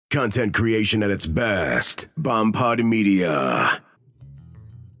Content creation at its best. Bombpod Media.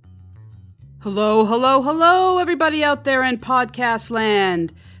 Hello, everybody out there in podcast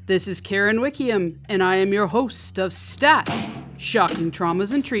land. This is Karen Wickham, and I am your host of STAT, Shocking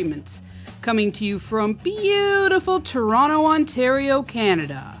Traumas and Treatments, coming to you from beautiful Toronto, Ontario,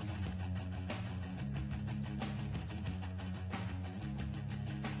 Canada.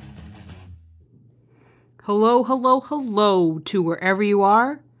 Hello to wherever you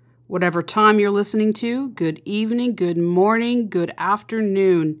are. Whatever time you're listening to, good evening, good morning, good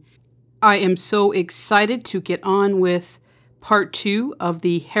afternoon. I am so excited to get on with part 2 of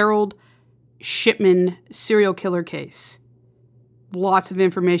the Harold Shipman serial killer case. Lots of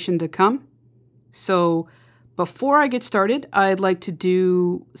information to come. So before I get started, I'd like to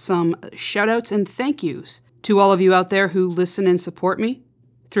do some shout outs and thank yous to all of you out there who listen and support me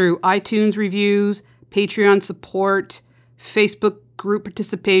through iTunes reviews, Patreon support, Facebook group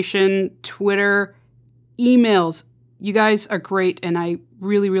participation, Twitter, emails. You guys are great, and I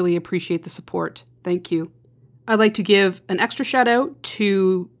really appreciate the support. Thank you. I'd like to give an extra shout out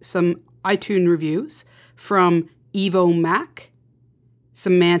to some iTunes reviews from Evo Mac,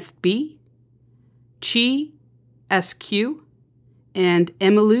 Samantha B, Chi SQ, and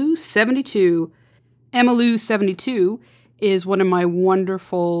Emmylou72. Emmylou72 is one of my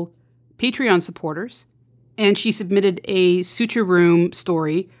wonderful Patreon supporters, and she submitted a Suture Room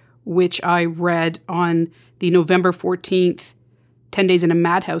story, which I read on the November 14th 10 Days in a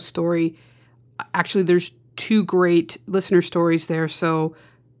Madhouse story. Actually, there's 2 great listener stories there, so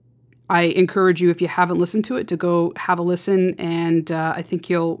I encourage you, if you haven't listened to it, to go have a listen, and I think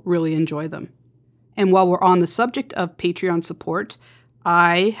you'll really enjoy them. And while we're on the subject of Patreon support,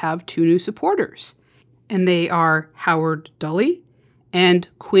 I have 2 new supporters, and they are Howard Dully and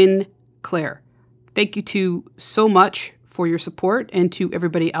Quinn Claire. Thank you so much for your support, and to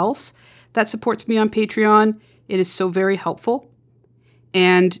everybody else that supports me on Patreon. It is so very helpful,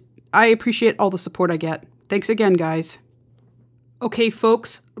 and I appreciate all the support I get. Thanks again, guys. Okay,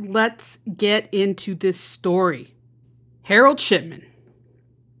 folks, let's get into this story. Harold Shipman.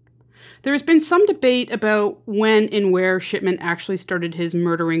 There has been some debate about when and where Shipman actually started his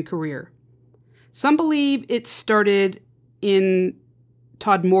murdering career. Some believe it started in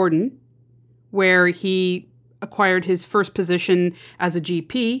Todmorden, where he acquired his first position as a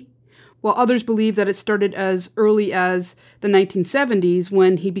GP, while others believe that it started as early as the 1970s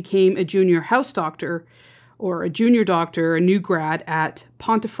when he became a junior house doctor, or a junior doctor, a new grad at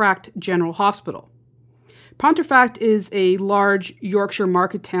Pontefract General Hospital. Pontefract is a large Yorkshire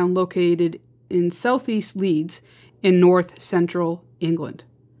market town located in southeast Leeds in north-central England.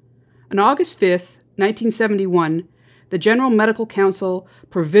 On August 5th, 1971, the General Medical Council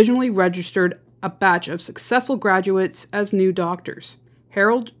provisionally registered a batch of successful graduates as new doctors.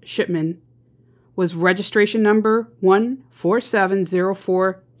 Harold Shipman was registration number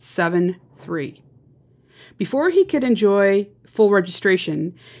 1470473. Before he could enjoy full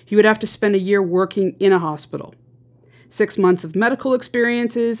registration, he would have to spend a year working in a hospital. 6 months of medical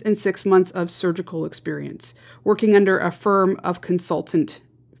experiences and 6 months of surgical experience, working under a firm of consultant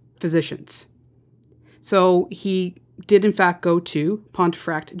physicians. So he did in fact go to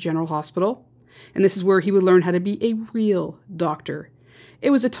Pontefract General Hospital, and this is where he would learn how to be a real doctor.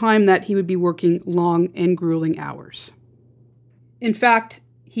 It was a time that he would be working long and grueling hours. In fact,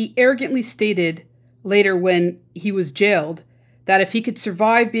 he arrogantly stated later when he was jailed that if he could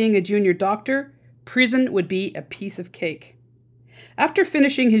survive being a junior doctor, prison would be a piece of cake. After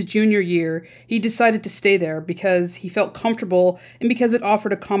finishing his junior year, he decided to stay there because he felt comfortable and because it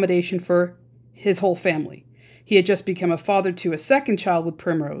offered accommodation for his whole family. He had just become a father to a second child with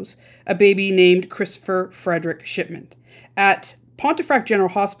Primrose, a baby named Christopher Frederick Shipman. At Pontefract General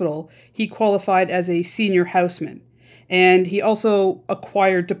Hospital, he qualified as a senior houseman, and he also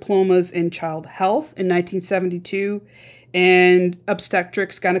acquired diplomas in child health in 1972 and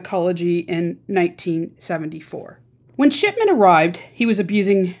obstetrics gynecology in 1974. When Shipman arrived, he was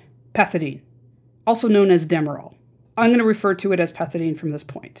abusing pethidine, also known as Demerol. I'm going to refer to it as pethidine from this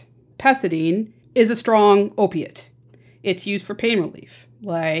point. Pethidine is a strong opiate. It's used for pain relief,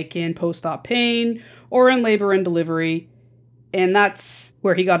 like in post-op pain or in labor and delivery, and that's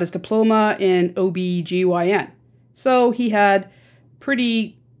where he got his diploma in OB-GYN. So he had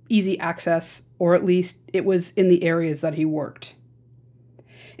pretty easy access, or at least it was in the areas that he worked.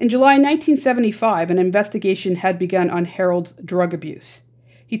 In July 1975, an investigation had begun on Harold's drug abuse.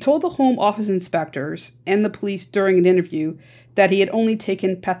 He told the Home Office inspectors and the police during an interview that he had only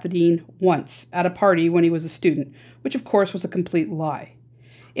taken pethidine once at a party when he was a student, which of course was a complete lie.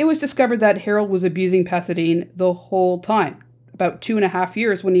 It was discovered that Harold was abusing pethidine the whole time, about 2.5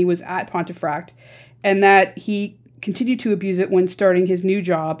 years when he was at Pontefract, and that he continued to abuse it when starting his new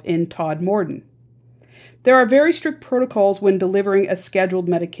job in Todmorden. There are very strict protocols when delivering a scheduled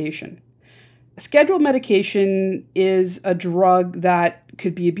medication. A scheduled medication is a drug that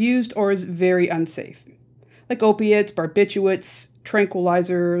could be abused or is very unsafe, like opiates, barbiturates,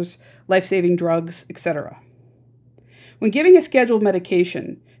 tranquilizers, life-saving drugs, etc. When giving a scheduled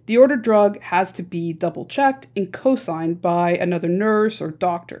medication, the ordered drug has to be double-checked and co-signed by another nurse or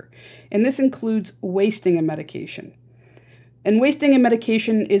doctor, and this includes wasting a medication. And wasting a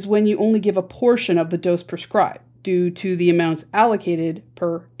medication is when you only give a portion of the dose prescribed due to the amounts allocated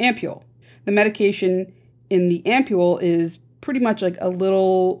per ampule. The medication in the ampule is pretty much like a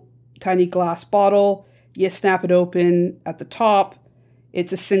little tiny glass bottle. You snap it open at the top.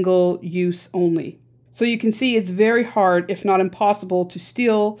 It's a single use only. So you can see it's very hard, if not impossible, to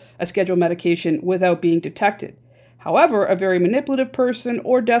steal a scheduled medication without being detected. However, a very manipulative person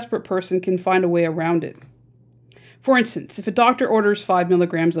or desperate person can find a way around it. For instance, if a doctor orders 5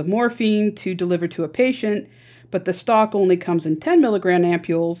 milligrams of morphine to deliver to a patient, but the stock only comes in 10 milligram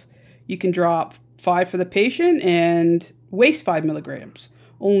ampules, you can drop 5 for the patient and waste 5 milligrams.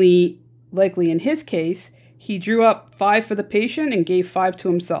 Only likely in his case, he drew up 5 for the patient and gave 5 to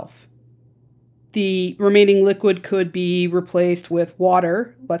himself. The remaining liquid could be replaced with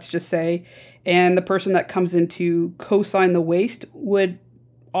water, let's just say, and the person that comes in to co-sign the waste would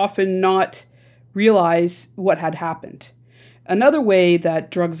often not realize what had happened. Another way that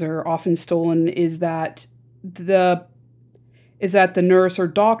drugs are often stolen is that the nurse or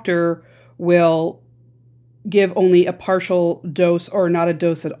doctor will give only a partial dose or not a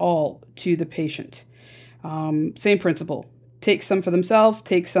dose at all to the patient. Same principle. Take some for themselves,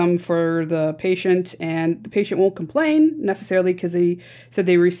 take some for the patient, and the patient won't complain necessarily because they said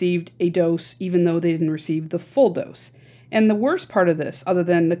they received a dose even though they didn't receive the full dose. And the worst part of this, other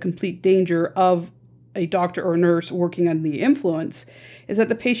than the complete danger of a doctor or nurse working under the influence, is that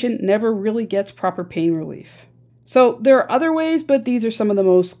the patient never really gets proper pain relief. So there are other ways, but these are some of the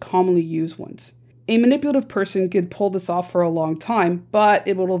most commonly used ones. A manipulative person could pull this off for a long time, but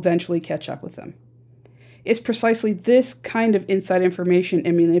it will eventually catch up with them. It's precisely this kind of inside information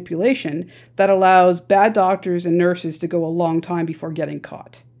and manipulation that allows bad doctors and nurses to go a long time before getting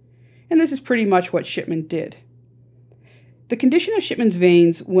caught. And this is pretty much what Shipman did. The condition of Shipman's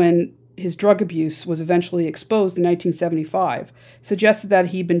veins when his drug abuse was eventually exposed in 1975 suggested that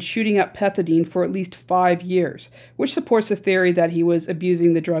he'd been shooting up pethidine for at least 5 years, which supports the theory that he was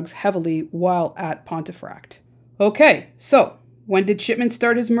abusing the drugs heavily while at Pontefract. Okay, so when did Shipman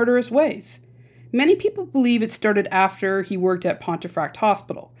start his murderous ways? Many people believe it started after he worked at Pontefract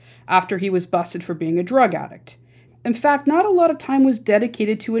Hospital, after he was busted for being a drug addict. In fact, not a lot of time was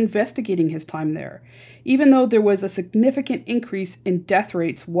dedicated to investigating his time there, even though there was a significant increase in death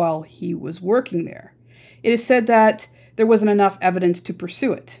rates while he was working there. It is said that there wasn't enough evidence to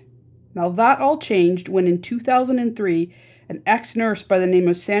pursue it. Now that all changed when in 2003, an ex-nurse by the name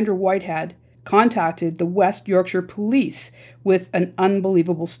of Sandra Whitehead contacted the West Yorkshire Police with an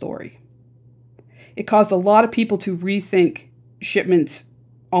unbelievable story. It caused a lot of people to rethink Shipman's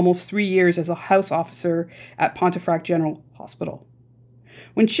almost 3 years as a house officer at Pontefract General Hospital.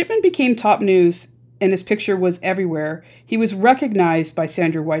 When Shipman became top news and his picture was everywhere, he was recognized by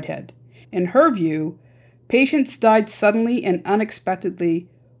Sandra Whitehead. In her view, patients died suddenly and unexpectedly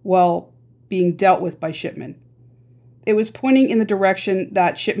while being dealt with by Shipman. It was pointing in the direction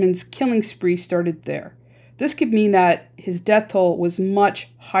that Shipman's killing spree started there. This could mean that his death toll was much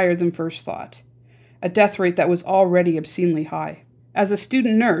higher than first thought, a death rate that was already obscenely high. As a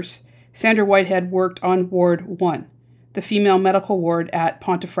student nurse, Sandra Whitehead worked on Ward 1, the female medical ward at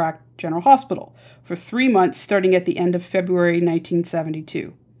Pontefract General Hospital, for 3 months starting at the end of February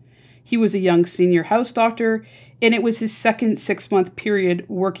 1972. He was a young senior house doctor, and it was his second 6-month period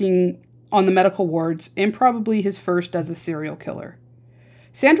working on the medical wards and probably his first as a serial killer.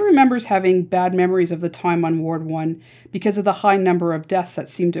 Sandra remembers having bad memories of the time on Ward 1 because of the high number of deaths that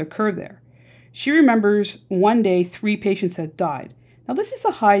seemed to occur there. She remembers one day 3 patients had died. Now, this is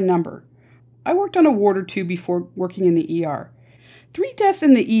a high number. I worked on a ward or 2 before working in the ER. 3 deaths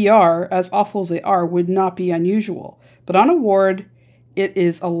in the ER, as awful as they are, would not be unusual. But on a ward, it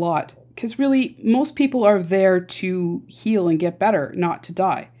is a lot. Because really, most people are there to heal and get better, not to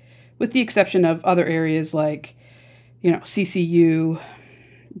die. With the exception of other areas like, CCU,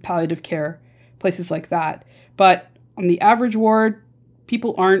 palliative care, places like that. But on the average ward,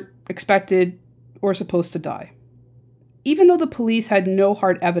 people aren't expected or supposed to die. Even though the police had no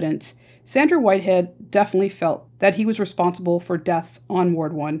hard evidence, Sandra Whitehead definitely felt that he was responsible for deaths on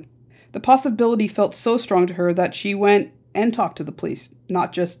Ward 1. The possibility felt so strong to her that she went and talked to the police,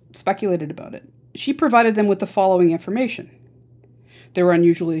 not just speculated about it. She provided them with the following information. There were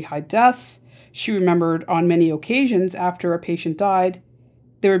unusually high deaths. She remembered on many occasions after a patient died,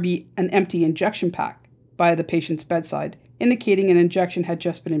 there would be an empty injection pack by the patient's bedside, indicating an injection had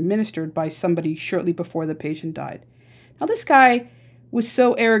just been administered by somebody shortly before the patient died. Now, this guy was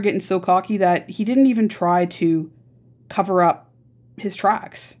so arrogant and so cocky that he didn't even try to cover up his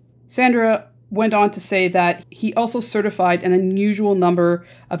tracks. Sandra went on to say that he also certified an unusual number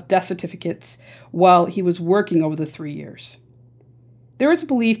of death certificates while he was working over the 3 years. There is a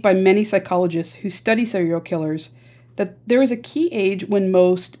belief by many psychologists who study serial killers that there is a key age when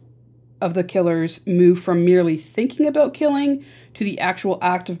most of the killers move from merely thinking about killing to the actual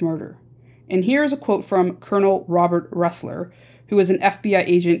act of murder. And here is a quote from Colonel Robert Ressler, who was an FBI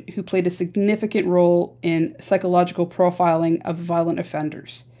agent who played a significant role in psychological profiling of violent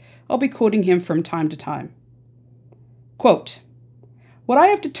offenders. I'll be quoting him from time to time. Quote, "What I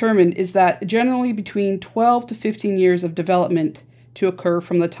have determined is that generally between 12 to 15 years of development to occur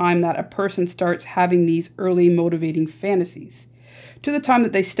from the time that a person starts having these early motivating fantasies to the time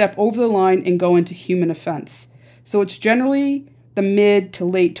that they step over the line and go into human offense. So it's generally the mid to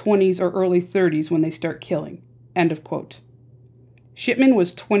late 20s or early 30s when they start killing." End of quote. Shipman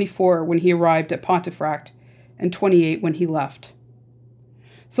was 24 when he arrived at Pontefract and 28 when he left.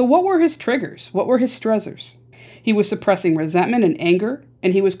 So what were his triggers? What were his stressors? He was suppressing resentment and anger,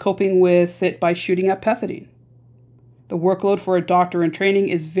 and he was coping with it by shooting up pethidine. The workload for a doctor in training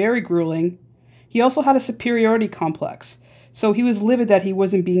is very grueling. He also had a superiority complex, so he was livid that he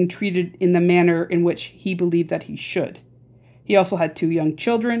wasn't being treated in the manner in which he believed that he should. He also had 2 young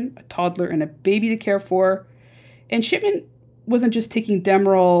children, a toddler and a baby to care for, and Shipman wasn't just taking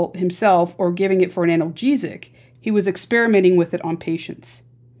Demerol himself or giving it for an analgesic, he was experimenting with it on patients.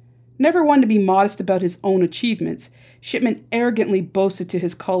 Never one to be modest about his own achievements, Shipman arrogantly boasted to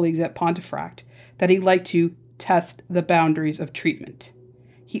his colleagues at Pontefract that he liked to test the boundaries of treatment.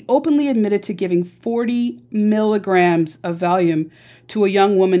 He openly admitted to giving 40 milligrams of Valium to a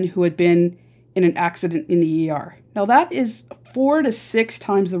young woman who had been in an accident in the ER. Now that is 4 to 6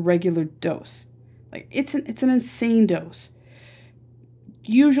 times the regular dose. It's an insane dose.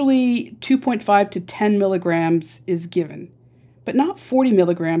 Usually 2.5 to 10 milligrams is given, but not 40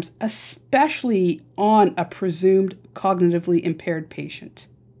 milligrams, especially on a presumed cognitively impaired patient.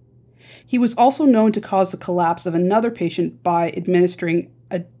 He was also known to cause the collapse of another patient by administering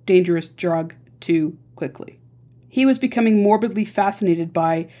a dangerous drug too quickly. He was becoming morbidly fascinated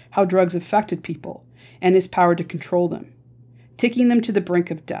by how drugs affected people and his power to control them, taking them to the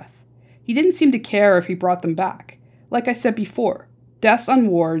brink of death. He didn't seem to care if he brought them back. Like I said before, deaths on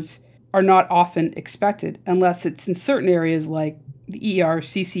wards are not often expected unless it's in certain areas like the ER,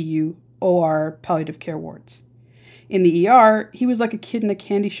 CCU, OR, palliative care wards. In the ER, he was like a kid in a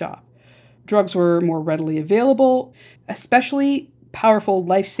candy shop. Drugs were more readily available, especially powerful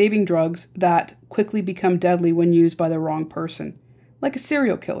life-saving drugs that quickly become deadly when used by the wrong person, like a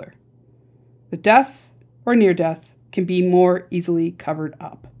serial killer. The death or near death can be more easily covered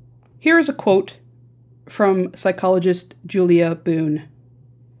up. Here is a quote from psychologist Julia Boone.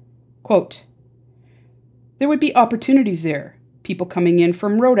 Quote, "There would be opportunities there, people coming in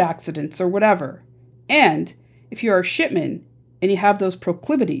from road accidents or whatever. And if you are a Shipman and you have those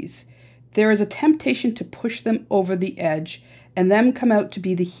proclivities, there is a temptation to push them over the edge and them come out to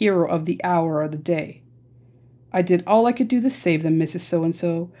be the hero of the hour or the day. I did all I could do to save them, Mrs.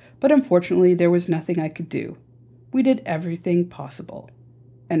 So-and-so, but unfortunately there was nothing I could do. We did everything possible."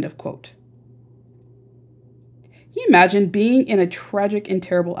 End of quote. Can you imagine being in a tragic and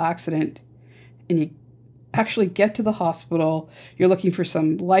terrible accident and you actually get to the hospital, you're looking for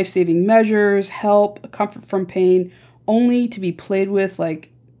some life-saving measures, help, comfort from pain, only to be played with like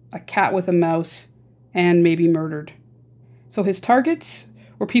a cat with a mouse and maybe murdered? So his targets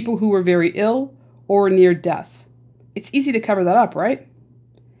were people who were very ill or near death. It's easy to cover that up, right?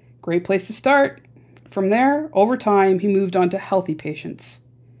 Great place to start. From there, over time, he moved on to healthy patients.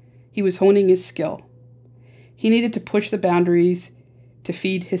 He was honing his skill. He needed to push the boundaries to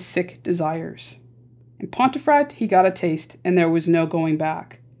feed his sick desires. In Pontefract, he got a taste, and there was no going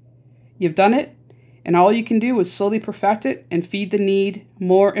back. You've done it, and all you can do is slowly perfect it and feed the need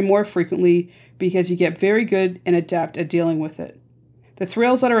more and more frequently because you get very good and adept at dealing with it. The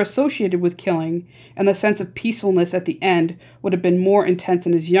thrills that are associated with killing and the sense of peacefulness at the end would have been more intense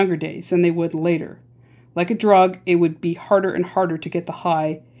in his younger days than they would later. Like a drug, it would be harder and harder to get the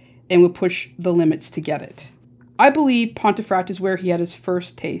high and would push the limits to get it. I believe Pontefract is where he had his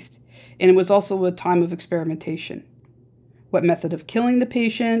first taste, and it was also a time of experimentation. What method of killing the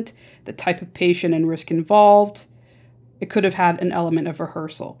patient, the type of patient and risk involved, It could have had an element of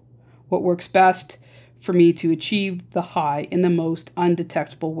rehearsal. What works best for me to achieve the high in the most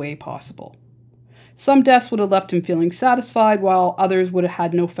undetectable way possible. Some deaths would have left him feeling satisfied, while others would have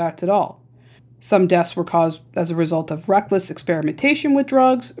had no effect at all. Some deaths were caused as a result of reckless experimentation with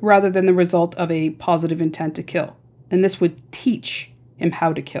drugs rather than the result of a positive intent to kill, and this would teach him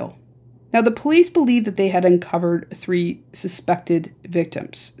how to kill. Now, the police believed that they had uncovered 3 suspected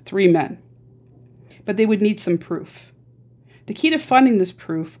victims, 3 men, but they would need some proof. The key to finding this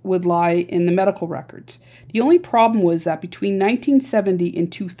proof would lie in the medical records. The only problem was that between 1970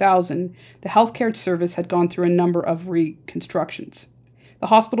 and 2000, the healthcare service had gone through a number of reconstructions. The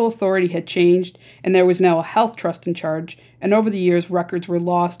hospital authority had changed, and there was now a health trust in charge, and over the years, records were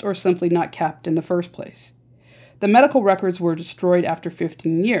lost or simply not kept in the first place. The medical records were destroyed after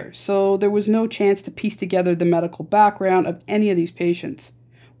 15 years, so there was no chance to piece together the medical background of any of these patients.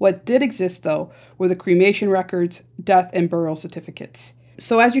 What did exist, though, were the cremation records, death, and burial certificates.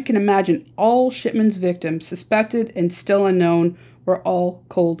 So as you can imagine, all Shipman's victims, suspected and still unknown, were all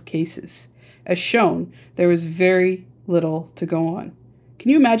cold cases. As shown, there was very little to go on.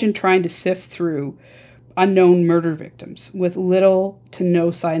 Can you imagine trying to sift through unknown murder victims with little to no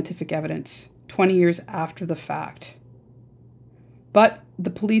scientific evidence 20 years after the fact? But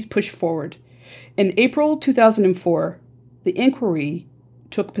the police pushed forward. In April 2004, the inquiry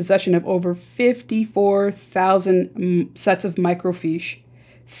took possession of over 54,000 sets of microfiche,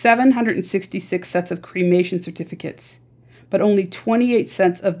 766 sets of cremation certificates, but only 28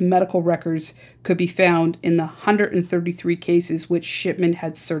 sets of medical records could be found in the 133 cases which Shipman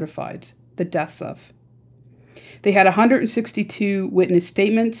had certified the deaths of. They had 162 witness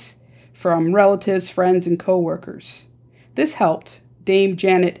statements from relatives, friends, and co-workers. This helped Dame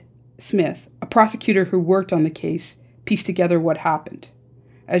Janet Smith, a prosecutor who worked on the case, piece together what happened.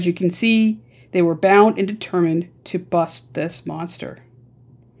 As you can see, they were bound and determined to bust this monster.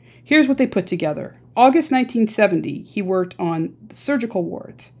 Here's what they put together. August 1970, he worked on the surgical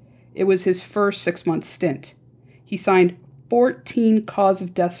wards. It was his first 6-month stint. He signed 14 cause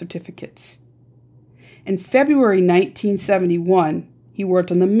of death certificates. In February 1971, he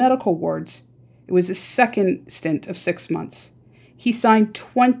worked on the medical wards. It was his second stint of 6 months. He signed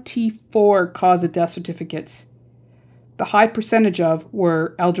 24 cause of death certificates. The high percentage of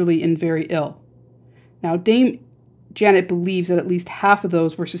were elderly and very ill. Now, Dame Janet believes that at least half of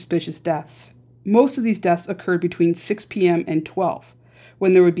those were suspicious deaths. Most of these deaths occurred between 6 p.m. and 12,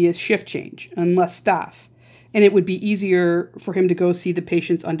 when there would be a shift change and less staff, and it would be easier for him to go see the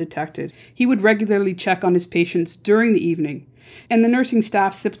patients undetected. He would regularly check on his patients during the evening, and the nursing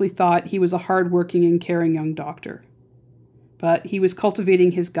staff simply thought he was a hard-working and caring young doctor. But he was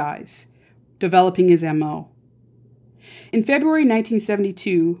cultivating his guise, developing his MO. In February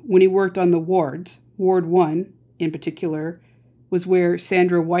 1972, when he worked on the wards, Ward 1, in particular, was where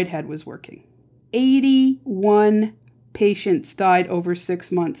Sandra Whitehead was working. 81 patients died over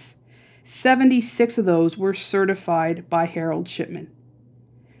 6 months. 76 of those were certified by Harold Shipman.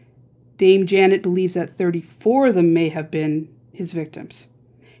 Dame Janet believes that 34 of them may have been his victims.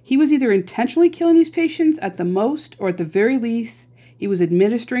 He was either intentionally killing these patients at the most, or at the very least, he was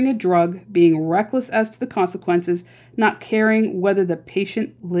administering a drug, being reckless as to the consequences, not caring whether the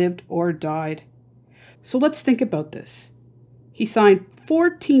patient lived or died. So let's think about this. He signed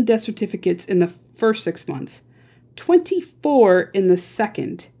 14 death certificates in the first 6 months, 24 in the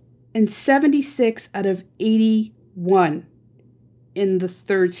second, and 76 out of 81 in the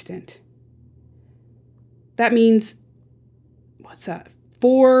third stint. That means, what's that?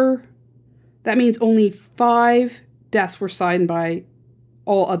 4. That means only 5 deaths were signed by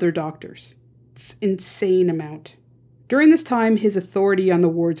all other doctors. It's an insane amount. During this time, his authority on the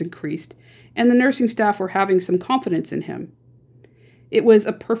wards increased, and the nursing staff were having some confidence in him. It was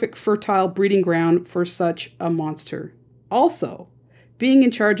a perfect fertile breeding ground for such a monster. Also, being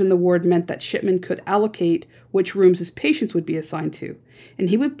in charge in the ward meant that Shipman could allocate which rooms his patients would be assigned to, and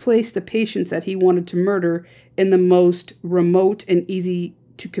he would place the patients that he wanted to murder in the most remote and easy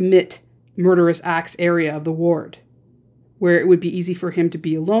to commit murderous acts area of the ward, where it would be easy for him to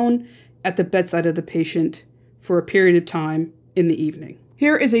be alone at the bedside of the patient for a period of time in the evening.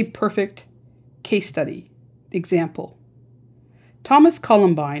 Here is a perfect case study example. Thomas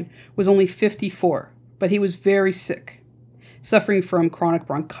Columbine was only 54, but he was very sick, suffering from chronic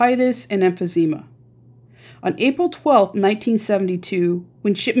bronchitis and emphysema. On April 12, 1972,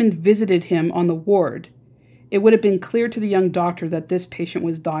 when Shipman visited him on the ward, it would have been clear to the young doctor that this patient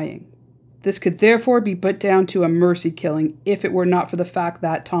was dying. This could therefore be put down to a mercy killing if it were not for the fact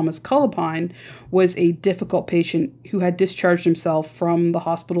that Thomas Columbine was a difficult patient who had discharged himself from the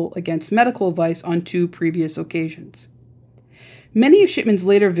hospital against medical advice on 2 previous occasions. Many of Shipman's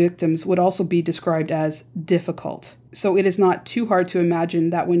later victims would also be described as difficult, so it is not too hard to imagine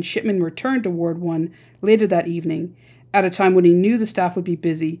that when Shipman returned to Ward 1 later that evening, at a time when he knew the staff would be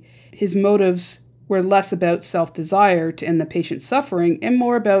busy, his motives were less about self-desire to end the patient's suffering and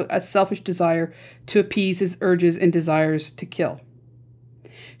more about a selfish desire to appease his urges and desires to kill.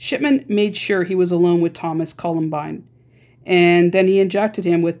 Shipman made sure he was alone with Thomas Columbine, and then he injected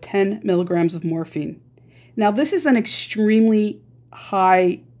him with 10 milligrams of morphine. Now, this is an extremely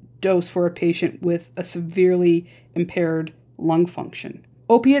high dose for a patient with a severely impaired lung function.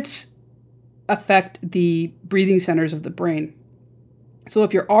 Opiates affect the breathing centers of the brain. So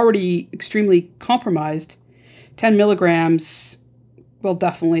if you're already extremely compromised, 10 milligrams will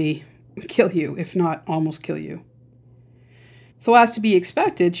definitely kill you, if not almost kill you. So as to be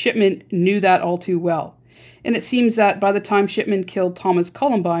expected, Shipman knew that all too well. And it seems that by the time Shipman killed Thomas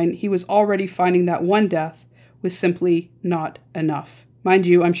Columbine, he was already finding that one death was simply not enough. Mind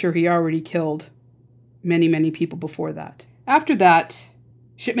you, I'm sure he already killed many, many people before that. After that,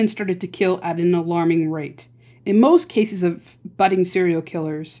 Shipman started to kill at an alarming rate. In most cases of budding serial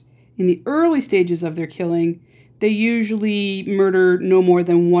killers, in the early stages of their killing, they usually murder no more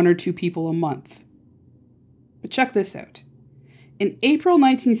than 1 or 2 people a month. But check this out. In April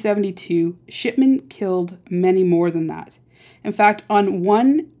 1972, Shipman killed many more than that. In fact, on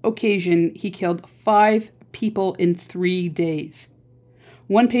one occasion, he killed 5 people in 3 days.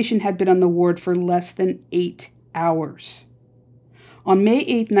 One patient had been on the ward for less than 8 hours. On May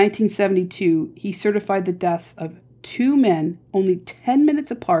 8, 1972, he certified the deaths of 2 men only 10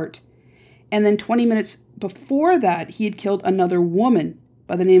 minutes apart, and then 20 minutes before that, he had killed another woman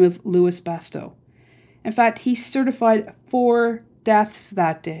by the name of Louis Bastow. In fact, he certified 4 deaths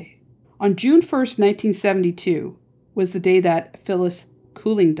that day. On June 1st, 1972, was the day that Phyllis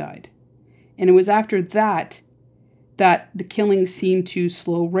Cooling died. And it was after that the killing seemed to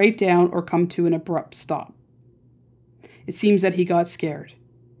slow right down or come to an abrupt stop. It seems that he got scared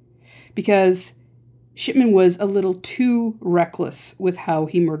because Shipman was a little too reckless with how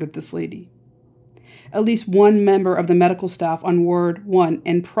he murdered this lady. At least one member of the medical staff on Ward 1,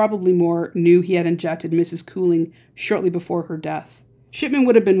 and probably more, knew he had injected Mrs. Cooling shortly before her death. Shipman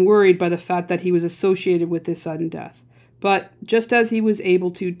would have been worried by the fact that he was associated with this sudden death. But just as he was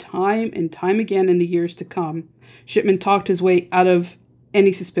able to time and time again in the years to come, Shipman talked his way out of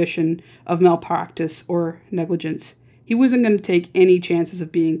any suspicion of malpractice or negligence. He wasn't going to take any chances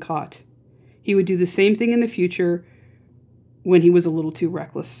of being caught. He would do the same thing in the future when he was a little too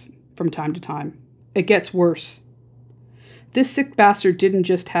reckless from time to time. It gets worse. This sick bastard didn't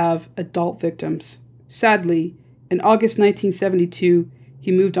just have adult victims. Sadly, in August 1972, he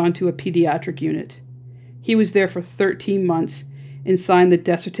moved on to a pediatric unit. He was there for 13 months and signed the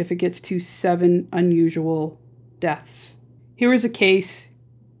death certificates to 7 unusual deaths. Here is a case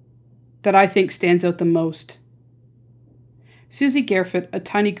that I think stands out the most. Susie Garfit, a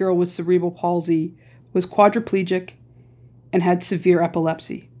tiny girl with cerebral palsy, was quadriplegic and had severe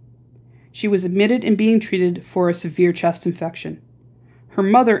epilepsy. She was admitted and being treated for a severe chest infection. Her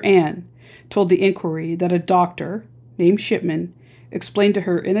mother, Anne, told the inquiry that a doctor, named Shipman, explained to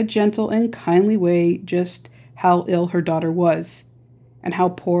her in a gentle and kindly way just how ill her daughter was and how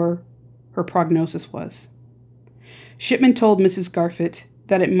poor her prognosis was. Shipman told Mrs. Garfit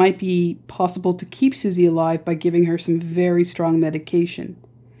that it might be possible to keep Susie alive by giving her some very strong medication.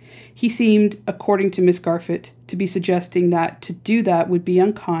 He seemed, according to Miss Garfit, to be suggesting that to do that would be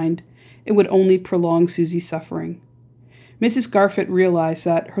unkind and would only prolong Susie's suffering. Mrs. Garfit realized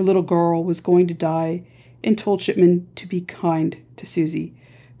that her little girl was going to die and told Shipman to be kind to Susie,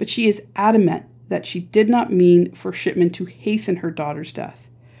 but she is adamant that she did not mean for Shipman to hasten her daughter's death.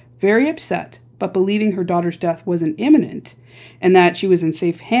 Very upset, but believing her daughter's death wasn't imminent and that she was in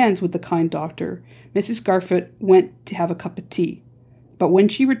safe hands with the kind doctor, Mrs. Garfit went to have a cup of tea. But when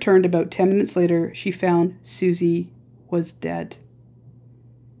she returned about 10 minutes later, she found Susie was dead.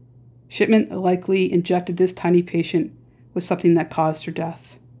 Shipman likely injected this tiny patient with something that caused her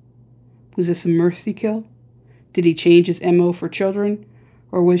death. Was this a mercy kill? Did he change his MO for children?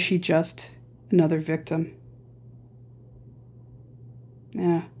 Or was she just another victim?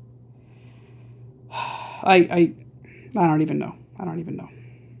 Yeah. I don't even know.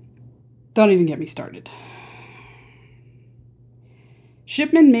 Don't even get me started.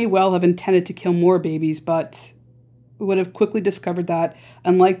 Shipman may well have intended to kill more babies, but would have quickly discovered that,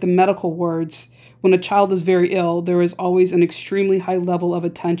 unlike the medical wards, when a child is very ill, there is always an extremely high level of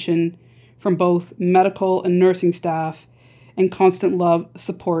attention from both medical and nursing staff and constant love,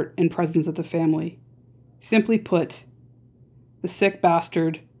 support, and presence of the family. Simply put, the sick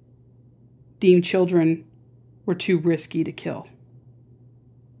bastard deemed children were too risky to kill.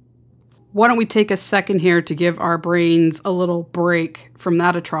 Why don't we take a second here to give our brains a little break from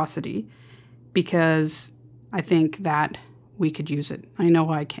that atrocity? Because I think that we could use it. I know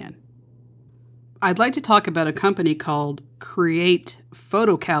I can. I'd like to talk about a company called Create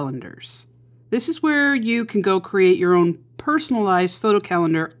Photo Calendars. This is where you can go create your own personalized photo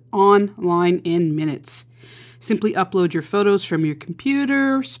calendar online in minutes. Simply upload your photos from your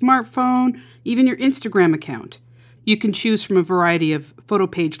computer, smartphone, even your Instagram account. You can choose from a variety of photo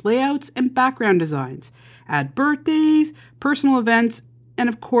page layouts and background designs. Add birthdays, personal events, and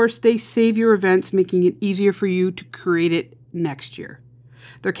of course, they save your events, making it easier for you to create it next year.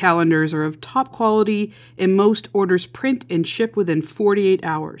 Their calendars are of top quality, and most orders print and ship within 48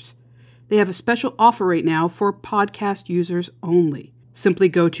 hours. They have a special offer right now for podcast users only. Simply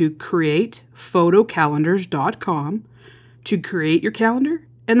go to createphotocalendars.com to create your calendar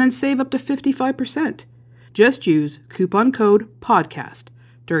and then save up to 55%. Just use coupon code PODCAST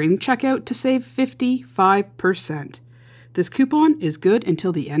during checkout to save 55%. This coupon is good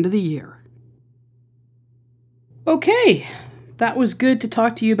until the end of the year. Okay, that was good to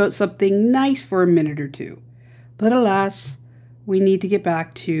talk to you about something nice for a minute or two. But alas, we need to get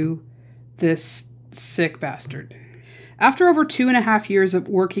back to this sick bastard. After over 2.5 years of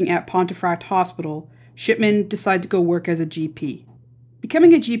working at Pontefract Hospital, Shipman decided to go work as a GP.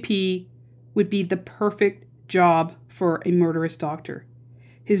 Becoming a GP would be the perfect job for a murderous doctor.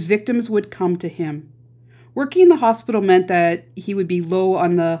 His victims would come to him. Working in the hospital meant that he would be low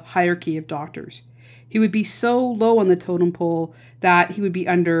on the hierarchy of doctors. He would be so low on the totem pole that he would be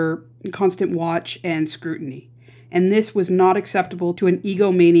under constant watch and scrutiny. And this was not acceptable to an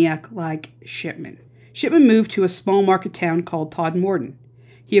egomaniac like Shipman. Shipman moved to a small market town called Todmorden.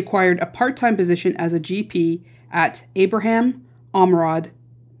 He acquired a part-time position as a GP at Abraham Omrod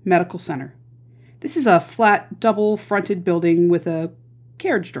Medical Center. This is a flat, double-fronted building with a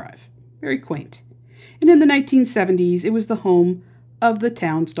carriage drive. Very quaint. And in the 1970s, it was the home of the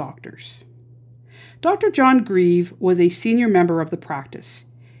town's doctors. Dr. John Grieve was a senior member of the practice,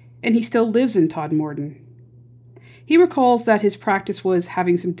 and he still lives in Todmorden. He recalls that his practice was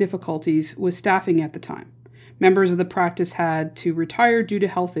having some difficulties with staffing at the time. Members of the practice had to retire due to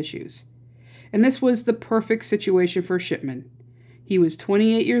health issues. And this was the perfect situation for Shipman. He was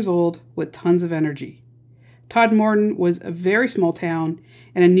 28 years old with tons of energy. Todmorden was a very small town,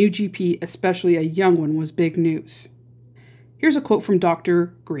 and a new GP, especially a young one, was big news. Here's a quote from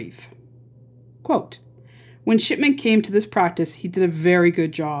Dr. Grieve. Quote, "When Shipman came to this practice, he did a very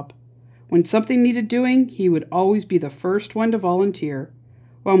good job. When something needed doing, he would always be the first one to volunteer.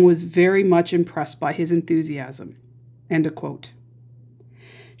 One was very much impressed by his enthusiasm." End of quote.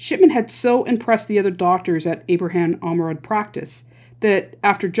 Shipman had so impressed the other doctors at Abraham Omrod practice that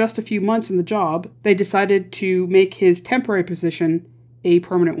after just a few months in the job, they decided to make his temporary position a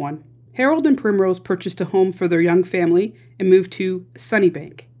permanent one. Harold and Primrose purchased a home for their young family and moved to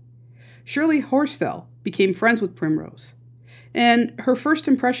Sunnybank. Shirley Horsfell became friends with Primrose, and her first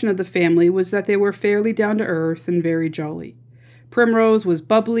impression of the family was that they were fairly down-to-earth and very jolly. Primrose was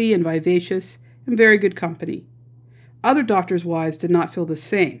bubbly and vivacious and very good company. Other doctors' wives did not feel the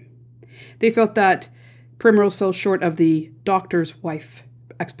same. They felt that Primrose fell short of the doctor's wife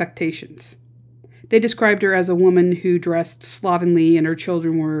expectations. They described her as a woman who dressed slovenly and her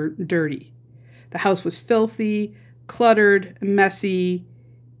children were dirty. The house was filthy, cluttered, messy,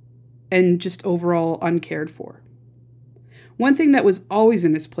 and just overall uncared for. One thing that was always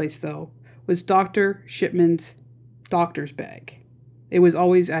in its place, though, was Dr. Shipman's doctor's bag. It was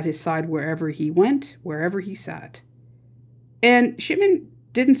always at his side wherever he went, wherever he sat. And Shipman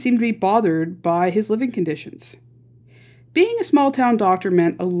didn't seem to be bothered by his living conditions. Being a small-town doctor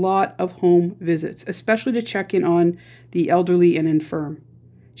meant a lot of home visits, especially to check in on the elderly and infirm.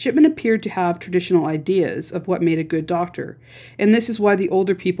 Shipman appeared to have traditional ideas of what made a good doctor, and this is why the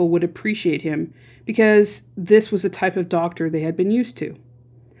older people would appreciate him, because this was the type of doctor they had been used to.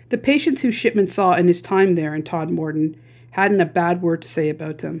 The patients who Shipman saw in his time there in Todmorden hadn't a bad word to say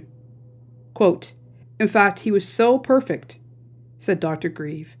about him. Quote, "In fact, he was so perfect," said Dr.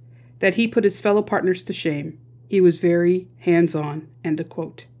 Grieve, "that he put his fellow partners to shame. He was very hands-on." End of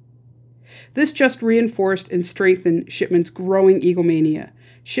quote. This just reinforced and strengthened Shipman's growing egomania.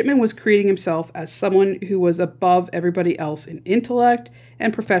 Shipman was creating himself as someone who was above everybody else in intellect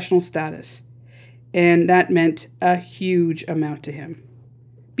and professional status, and that meant a huge amount to him.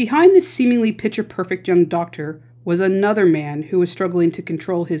 Behind this seemingly picture-perfect young doctor was another man who was struggling to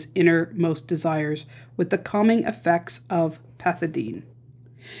control his innermost desires with the calming effects of pethidine.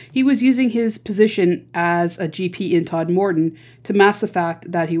 He was using his position as a GP in Todmorden to mask the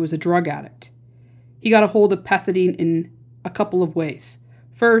fact that he was a drug addict. He got a hold of pethidine in a couple of ways.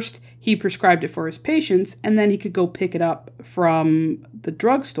 First, he prescribed it for his patients, and then he could go pick it up from the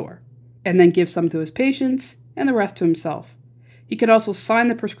drugstore, and then give some to his patients and the rest to himself. He could also sign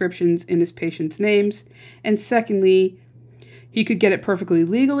the prescriptions in his patients' names, and secondly, he could get it perfectly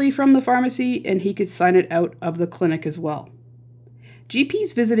legally from the pharmacy, and he could sign it out of the clinic as well.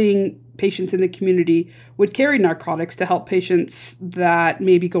 GPs visiting patients in the community would carry narcotics to help patients that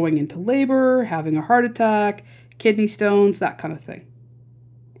may be going into labor, having a heart attack, kidney stones, that kind of thing.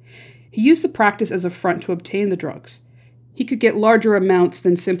 He used the practice as a front to obtain the drugs. He could get larger amounts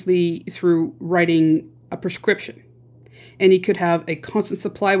than simply through writing a prescription, and he could have a constant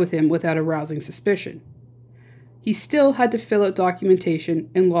supply with him without arousing suspicion. He still had to fill out documentation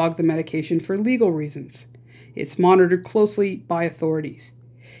and log the medication for legal reasons. It's monitored closely by authorities.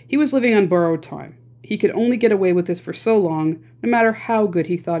 He was living on borrowed time. He could only get away with this for so long, no matter how good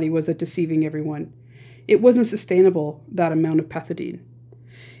he thought he was at deceiving everyone. It wasn't sustainable, that amount of pethidine.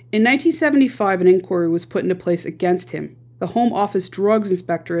 In 1975, an inquiry was put into place against him. The Home Office Drugs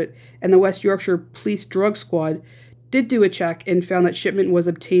Inspectorate and the West Yorkshire Police Drug Squad did do a check and found that Shipman was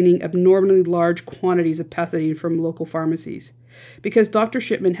obtaining abnormally large quantities of pethidine from local pharmacies. Because Dr.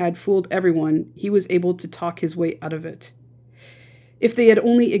 Shipman had fooled everyone, he was able to talk his way out of it. If they had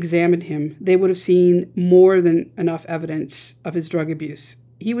only examined him, they would have seen more than enough evidence of his drug abuse.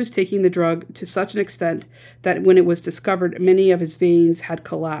 He was taking the drug to such an extent that when it was discovered, many of his veins had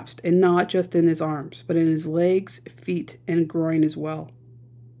collapsed, and not just in his arms, but in his legs, feet, and groin as well.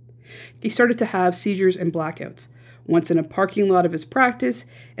 He started to have seizures and blackouts, once in a parking lot of his practice,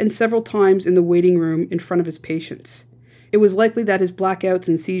 and several times in the waiting room in front of his patients. It was likely that his blackouts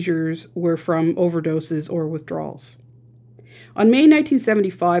and seizures were from overdoses or withdrawals. On May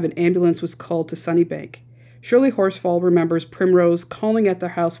 1975, an ambulance was called to Sunnybank. Shirley Horsfall remembers Primrose calling at their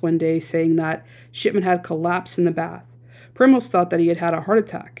house one day saying that Shipman had collapsed in the bath. Primrose thought that he had had a heart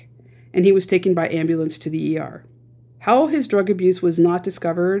attack, and he was taken by ambulance to the ER. How his drug abuse was not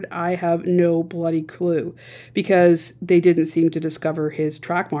discovered, I have no bloody clue, because they didn't seem to discover his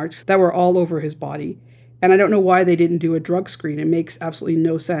track marks that were all over his body. And I don't know why they didn't do a drug screen. It makes absolutely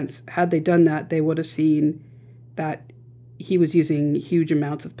no sense. Had they done that, they would have seen that he was using huge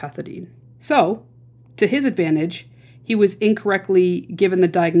amounts of pethidine. So, to his advantage, he was incorrectly given the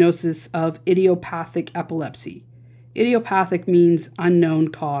diagnosis of idiopathic epilepsy. Idiopathic means unknown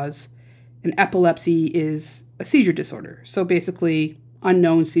cause, and epilepsy is a seizure disorder. So basically,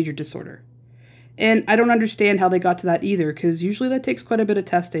 unknown seizure disorder. And I don't understand how they got to that either, because usually that takes quite a bit of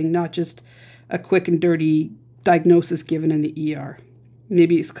testing, not just a quick and dirty diagnosis given in the ER.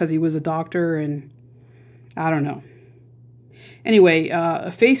 Maybe it's because he was a doctor, and I don't know. Anyway,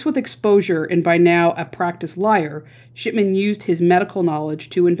 faced with exposure and by now a practiced liar, Shipman used his medical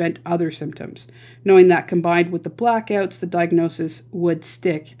knowledge to invent other symptoms, knowing that combined with the blackouts, the diagnosis would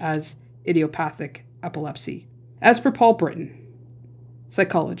stick as idiopathic epilepsy. As per Paul Britton,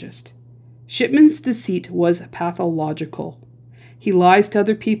 psychologist, Shipman's deceit was pathological. He lies to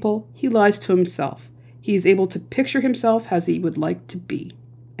other people, he lies to himself. He is able to picture himself as he would like to be.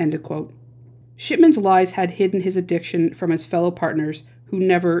 End of quote. Shipman's lies had hidden his addiction from his fellow partners who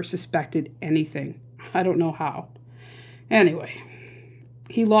never suspected anything. I don't know how. Anyway,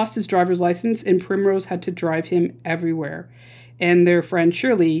 he lost his driver's license and Primrose had to drive him everywhere, and their friend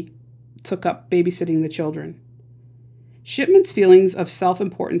Shirley took up babysitting the children. Shipman's feelings of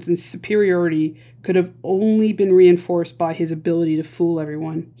self-importance and superiority could have only been reinforced by his ability to fool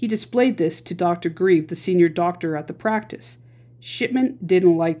everyone. He displayed this to Dr. Grieve, the senior doctor at the practice. Shipman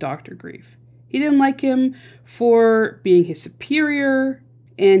didn't like Dr. Grieve. He didn't like him for being his superior,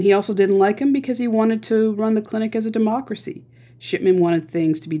 and he also didn't like him because he wanted to run the clinic as a democracy. Shipman wanted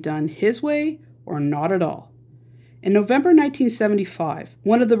things to be done his way or not at all. In November 1975,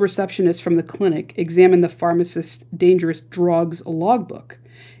 one of the receptionists from the clinic examined the pharmacist's dangerous drugs logbook,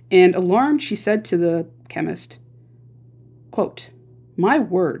 and alarmed, she said to the chemist, quote, "My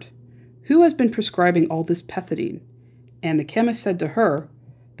word, who has been prescribing all this pethidine?" And the chemist said to her,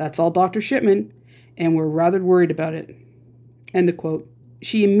 "That's all Dr. Shipman, and we're rather worried about it." End of quote.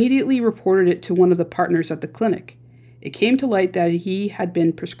 She immediately reported it to one of the partners at the clinic. It came to light that he had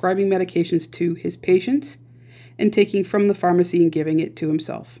been prescribing medications to his patients and taking from the pharmacy and giving it to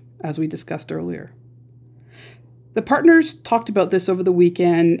himself, as we discussed earlier. The partners talked about this over the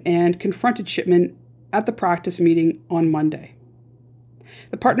weekend and confronted Shipman at the practice meeting on Monday.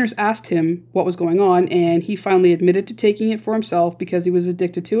 The partners asked him what was going on, and he finally admitted to taking it for himself because he was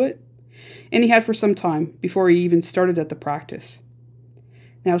addicted to it, and he had for some time before he even started at the practice.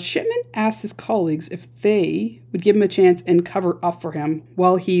 Now, Shipman asked his colleagues if they would give him a chance and cover up for him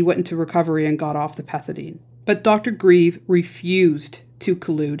while he went into recovery and got off the pethidine. But Dr. Grieve refused to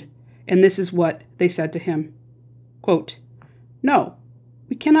collude, and this is what they said to him. Quote, "No,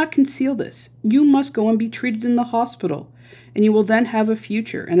 we cannot conceal this. You must go and be treated in the hospital, and you will then have a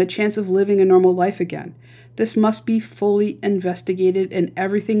future and a chance of living a normal life again. This must be fully investigated, and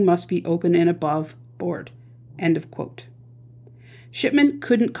everything must be open and above board." End of quote. Shipman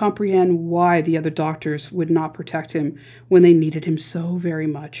couldn't comprehend why the other doctors would not protect him when they needed him so very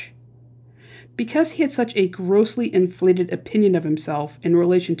much. Because he had such a grossly inflated opinion of himself in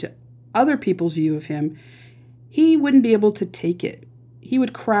relation to other people's view of him, he wouldn't be able to take it. He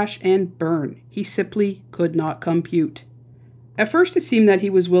would crash and burn. He simply could not compute. At first it seemed that he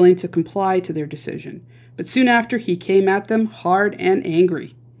was willing to comply to their decision, but soon after he came at them hard and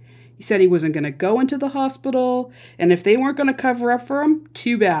angry. He said he wasn't going to go into the hospital, and if they weren't going to cover up for him,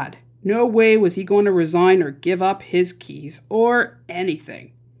 too bad. No way was he going to resign or give up his keys or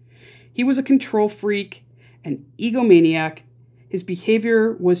anything. He was a control freak, an egomaniac. His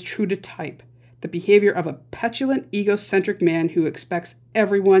behavior was true to type, the behavior of a petulant, egocentric man who expects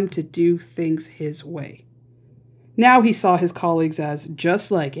everyone to do things his way. Now he saw his colleagues as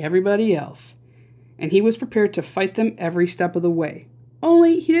just like everybody else, and he was prepared to fight them every step of the way.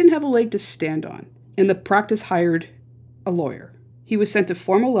 Only he didn't have a leg to stand on, and the practice hired a lawyer. He was sent a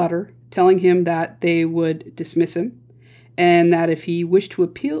formal letter telling him that they would dismiss him, and that if he wished to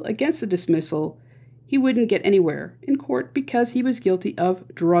appeal against the dismissal, he wouldn't get anywhere in court because he was guilty of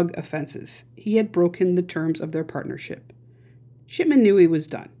drug offenses. He had broken the terms of their partnership. Shipman knew he was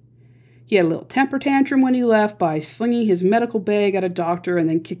done. He had a little temper tantrum when he left by slinging his medical bag at a doctor and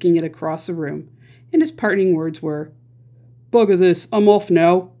then kicking it across the room, and his parting words were, "Bugger this, I'm off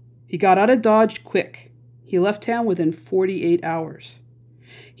now." He got out of Dodge quick. He left town within 48 hours.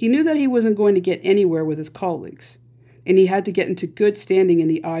 He knew that he wasn't going to get anywhere with his colleagues, and he had to get into good standing in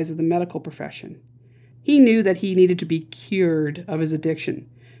the eyes of the medical profession. He knew that he needed to be cured of his addiction,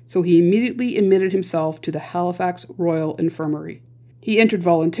 so he immediately admitted himself to the Halifax Royal Infirmary. He entered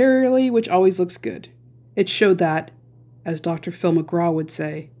voluntarily, which always looks good. It showed that, as Dr. Phil McGraw would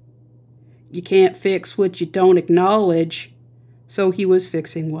say, "You can't fix what you don't acknowledge." So he was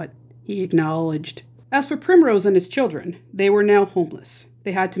fixing what he acknowledged. As for Primrose and his children, they were now homeless.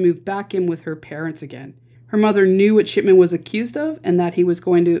 They had to move back in with her parents again. Her mother knew what Shipman was accused of and that he was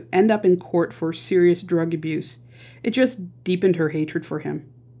going to end up in court for serious drug abuse. It just deepened her hatred for him.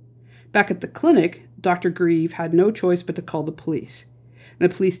 Back at the clinic, Dr. Grieve had no choice but to call the police. And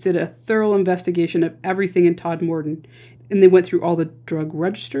the police did a thorough investigation of everything in Todmorden, and they went through all the drug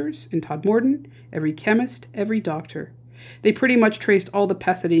registers in Todmorden, every chemist, every doctor. They pretty much traced all the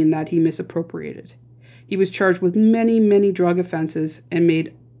pethidine that he misappropriated. He was charged with many, many drug offenses and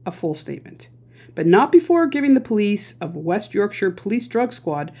made a full statement, but not before giving the police of West Yorkshire Police Drug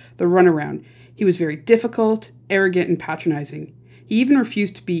Squad the runaround. He was very difficult, arrogant, and patronizing. He even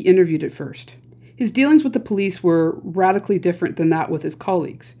refused to be interviewed at first. His dealings with the police were radically different than that with his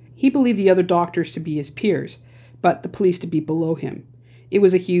colleagues. He believed the other doctors to be his peers, but the police to be below him. It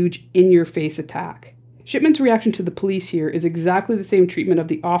was a huge, in-your-face attack. Shipman's reaction to the police here is exactly the same treatment of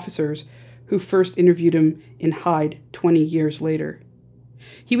the officers who first interviewed him in Hyde 20 years later.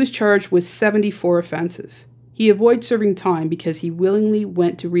 He was charged with 74 offenses. He avoided serving time because he willingly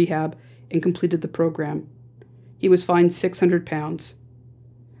went to rehab and completed the program. He was fined £600.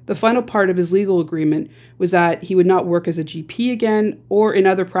 The final part of his legal agreement was that he would not work as a GP again or in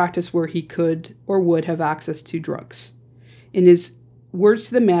other practice where he could or would have access to drugs. In his words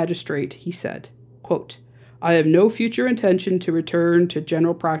to the magistrate, he said, quote, "I have no future intention to return to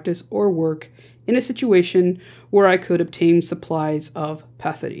general practice or work in a situation where I could obtain supplies of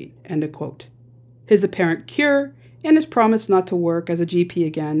pethidine." End of quote. His apparent cure and his promise not to work as a GP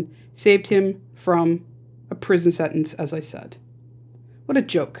again saved him from a prison sentence, as I said. What a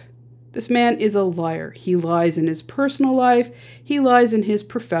joke. This man is a liar. He lies in his personal life. He lies in his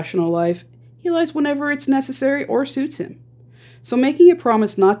professional life. He lies whenever it's necessary or suits him. So making a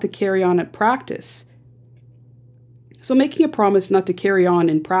promise not to carry on in practice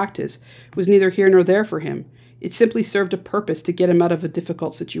was neither here nor there for him. It simply served a purpose to get him out of a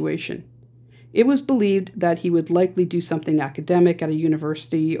difficult situation. It was believed that he would likely do something academic at a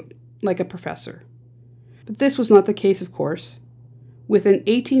university, like a professor. But this was not the case, of course. Within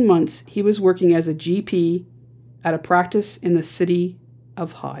 18 months, he was working as a GP at a practice in the city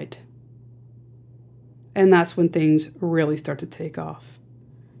of Hyde. And that's when things really start to take off.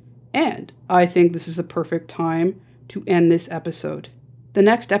 And I think this is a perfect time to end this episode. The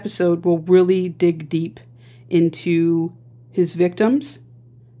next episode will really dig deep into his victims,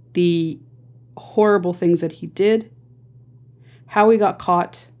 the horrible things that he did, how he got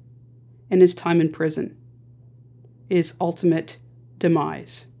caught, and his time in prison, his ultimate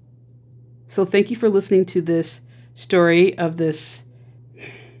demise. So thank you for listening to this story of this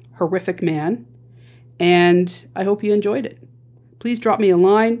horrific man, and I hope you enjoyed it. Please drop me a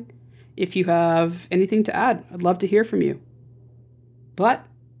line if you have anything to add. I'd love to hear from you. But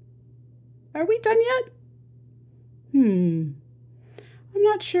are we done yet? I'm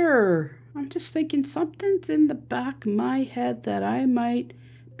not sure. I'm just thinking something's in the back of my head that I might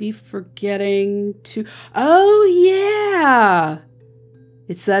be forgetting to... Oh, yeah!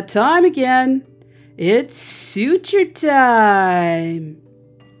 It's that time again. It's suture time.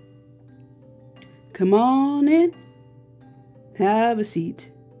 Come on in. Have a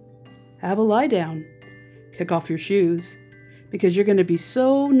seat. Have a lie down. Kick off your shoes, because you're going to be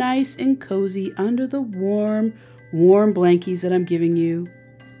so nice and cozy under the warm blankies that I'm giving you,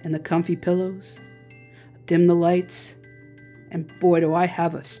 and the comfy pillows. Dim the lights, and boy, do I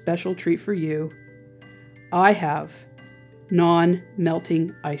have a special treat for you. I have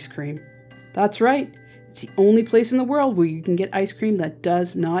non-melting ice cream. That's right. It's the only place in the world where you can get ice cream that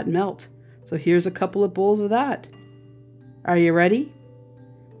does not melt. So here's a couple of bowls of that. Are you ready?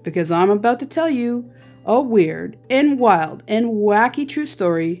 Because I'm about to tell you a weird and wild and wacky true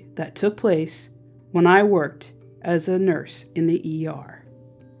story that took place when I worked as a nurse in the ER.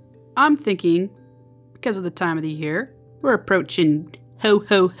 I'm thinking, because of the time of the year, we're approaching ho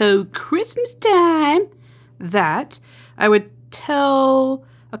Christmas time, that I would tell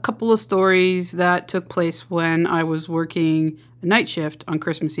a couple of stories that took place when I was working a night shift on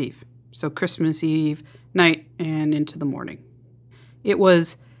Christmas Eve. So Christmas Eve night and into the morning. It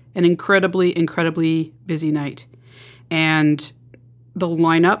was an incredibly busy night. And the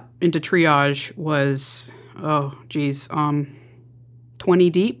lineup into triage was, 20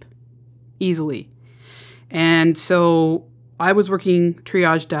 deep, easily. And so I was working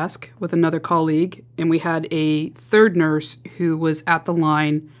triage desk with another colleague, and we had a third nurse who was at the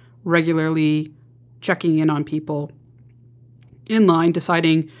line regularly checking in on people in line,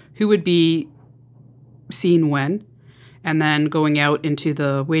 deciding who would be seen when, and then going out into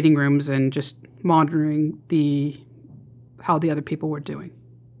the waiting rooms and just monitoring how the other people were doing.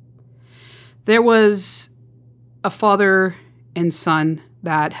 There was a father and son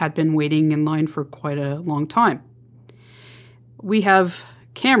that had been waiting in line for quite a long time. We have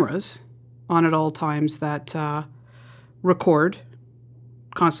cameras on at all times that record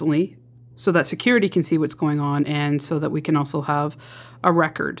constantly so that security can see what's going on, and so that we can also have a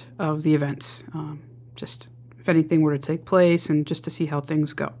record of the events, just if anything were to take place, and just to see how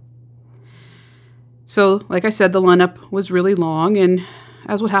things go. So, like I said, the lineup was really long, and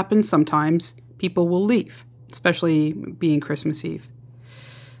as what happens sometimes, people will leave, especially being Christmas Eve.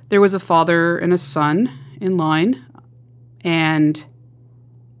 There was a father and a son in line, and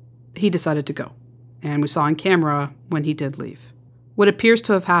he decided to go. And we saw on camera when he did leave. What appears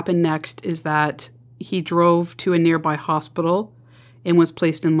to have happened next is that he drove to a nearby hospital and was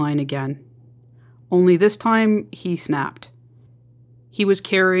placed in line again. Only this time, he snapped. He was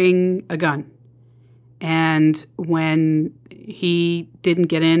carrying a gun. And when he didn't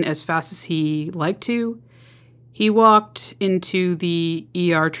get in as fast as he liked to, he walked into the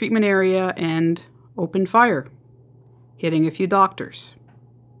ER treatment area and opened fire, hitting a few doctors.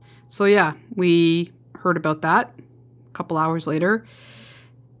 So yeah, we heard about that a couple hours later,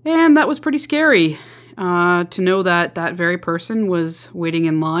 and that was pretty scary to know that that very person was waiting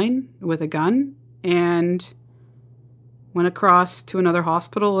in line with a gun and went across to another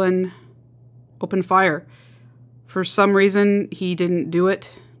hospital and opened fire. For some reason, he didn't do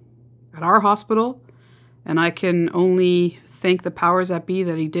it at our hospital, and I can only thank the powers that be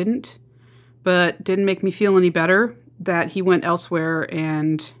that he didn't, but didn't make me feel any better that he went elsewhere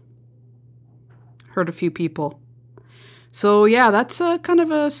and hurt a few people. So yeah, that's a kind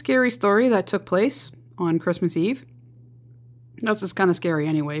of a scary story that took place on Christmas Eve. That's just kind of scary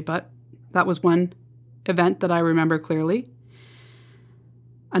anyway, but that was one event that I remember clearly.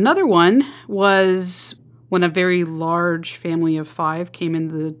 Another one was when a very large family of 5 came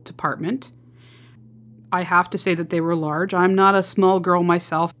into the department. I have to say that they were large. I'm not a small girl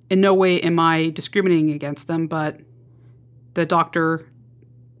myself. In no way am I discriminating against them, but the doctor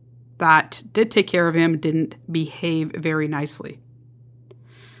that did take care of him didn't behave very nicely.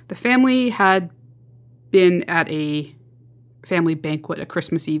 The family had been at a family banquet, a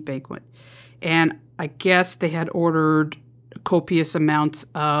Christmas Eve banquet, and I guess they had ordered copious amounts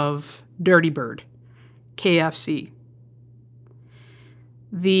of Dirty Bird, KFC.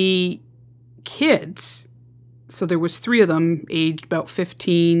 The kids, so there was 3 of them, aged about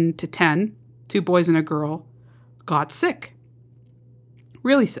 15 to 10, 2 boys and a girl, got sick.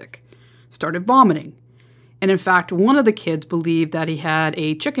 Really sick. Started vomiting. And in fact, one of the kids believed that he had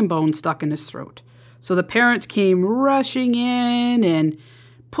a chicken bone stuck in his throat. So the parents came rushing in and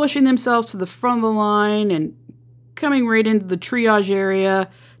pushing themselves to the front of the line and coming right into the triage area,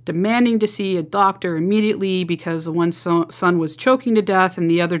 demanding to see a doctor immediately because the one son was choking to death and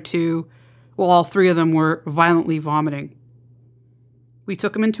the other two, well, all three of them were violently vomiting. We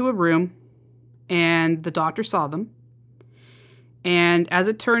took him into a room and the doctor saw them. And as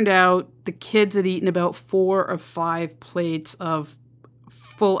it turned out, the kids had eaten about 4 or 5 plates of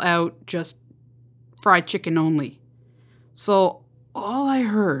full out just fried chicken only. So all I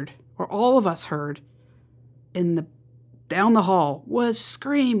heard, or all of us heard, down the hall was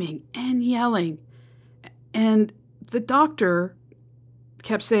screaming and yelling. And the doctor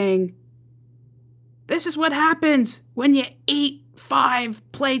kept saying, "This is what happens when you eat 5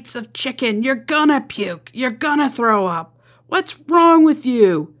 plates of chicken. You're gonna puke. You're gonna throw up. What's wrong with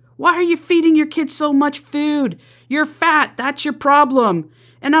you? Why are you feeding your kids so much food? You're fat. That's your problem.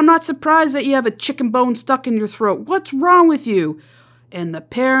 And I'm not surprised that you have a chicken bone stuck in your throat. What's wrong with you?" And the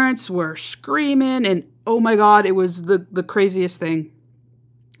parents were screaming, and oh my God, it was the craziest thing.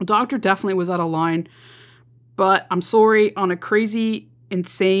 The doctor definitely was out of line, but I'm sorry, on a crazy,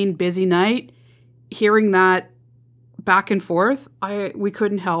 insane, busy night, hearing that back and forth, we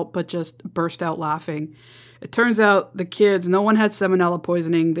couldn't help but just burst out laughing. It turns out the kids, no one had salmonella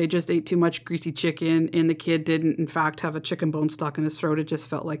poisoning. They just ate too much greasy chicken, and the kid didn't, in fact, have a chicken bone stuck in his throat. It just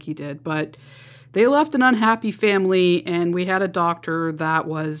felt like he did. But they left an unhappy family, and we had a doctor that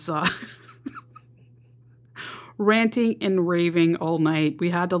was ranting and raving all night.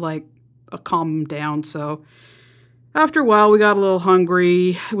 We had to calm him down. So after a while, we got a little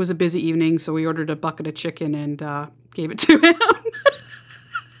hungry. It was a busy evening, so we ordered a bucket of chicken and gave it to him.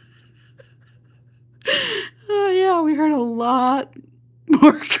 Yeah, we heard a lot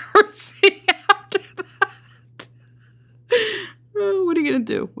more cursing after that. What are you going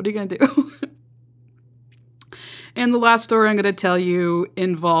to do? What are you going to do? And the last story I'm going to tell you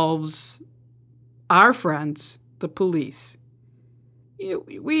involves our friends, the police.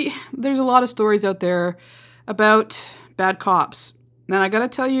 There's a lot of stories out there about bad cops. And I got to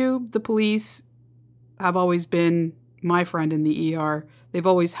tell you, the police have always been my friend in the ER. They've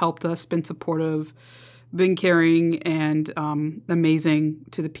always helped us, been supportive, been caring, and amazing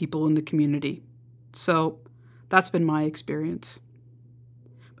to the people in the community. So that's been my experience.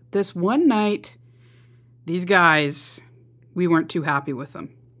 But this one night, these guys, we weren't too happy with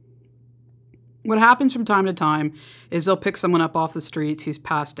them. What happens from time to time is they'll pick someone up off the streets who's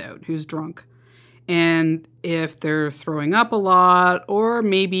passed out, who's drunk. And if they're throwing up a lot or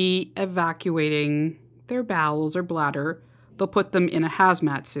maybe evacuating their bowels or bladder, they'll put them in a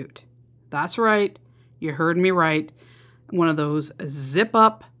hazmat suit. That's right. You heard me right. One of those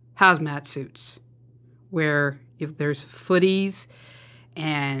zip-up hazmat suits where if there's footies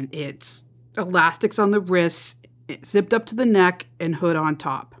and it's elastics on the wrists, zipped up to the neck, and hood on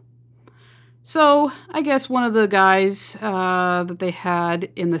top. So I guess one of the guys that they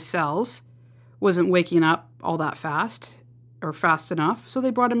had in the cells wasn't waking up all that fast or fast enough, so they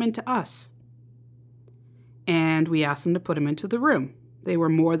brought him into us. And we asked them to put him into the room. They were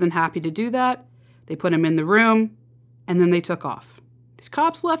more than happy to do that. They put him in the room, and then they took off. These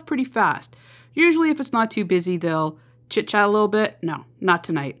cops left pretty fast. Usually if it's not too busy, they'll chit-chat a little bit. No, not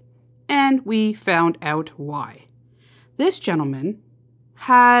tonight. And we found out why. This gentleman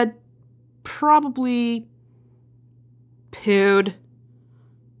had probably pooed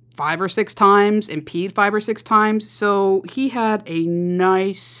 5 or 6 times and peed 5 or 6 times. So he had a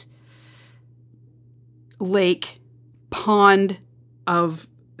nice lake, pond of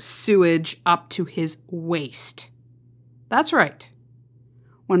sewage up to his waist. That's right.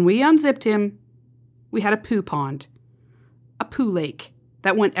 When we unzipped him, we had a poo pond, a poo lake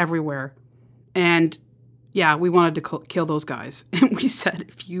that went everywhere. And yeah, we wanted to kill those guys. And we said,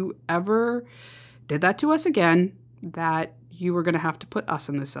 if you ever did that to us again, that you were going to have to put us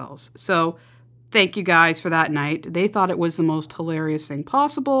in the cells. So thank you guys for that night. They thought it was the most hilarious thing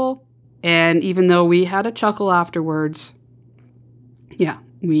possible. And even though we had a chuckle afterwards, yeah,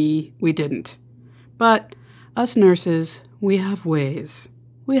 we didn't. But us nurses, we have ways.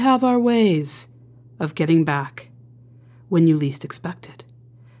 We have our ways of getting back when you least expect it.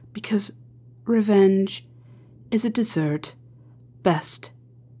 Because revenge is a dessert best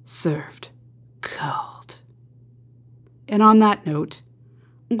served cold. And on that note,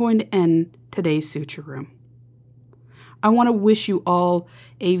 I'm going to end today's Suture Room. I want to wish you all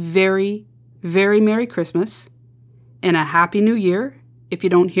a very, very Merry Christmas and a Happy New Year if you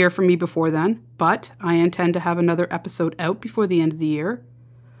don't hear from me before then, but I intend to have another episode out before the end of the year.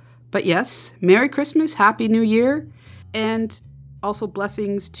 But yes, Merry Christmas, Happy New Year, and also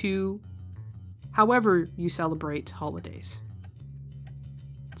blessings to however you celebrate holidays.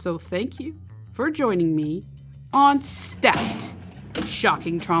 So thank you for joining me on Stacked,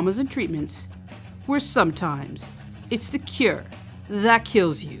 Shocking Traumas and Treatments, where sometimes it's the cure that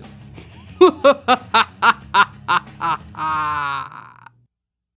kills you.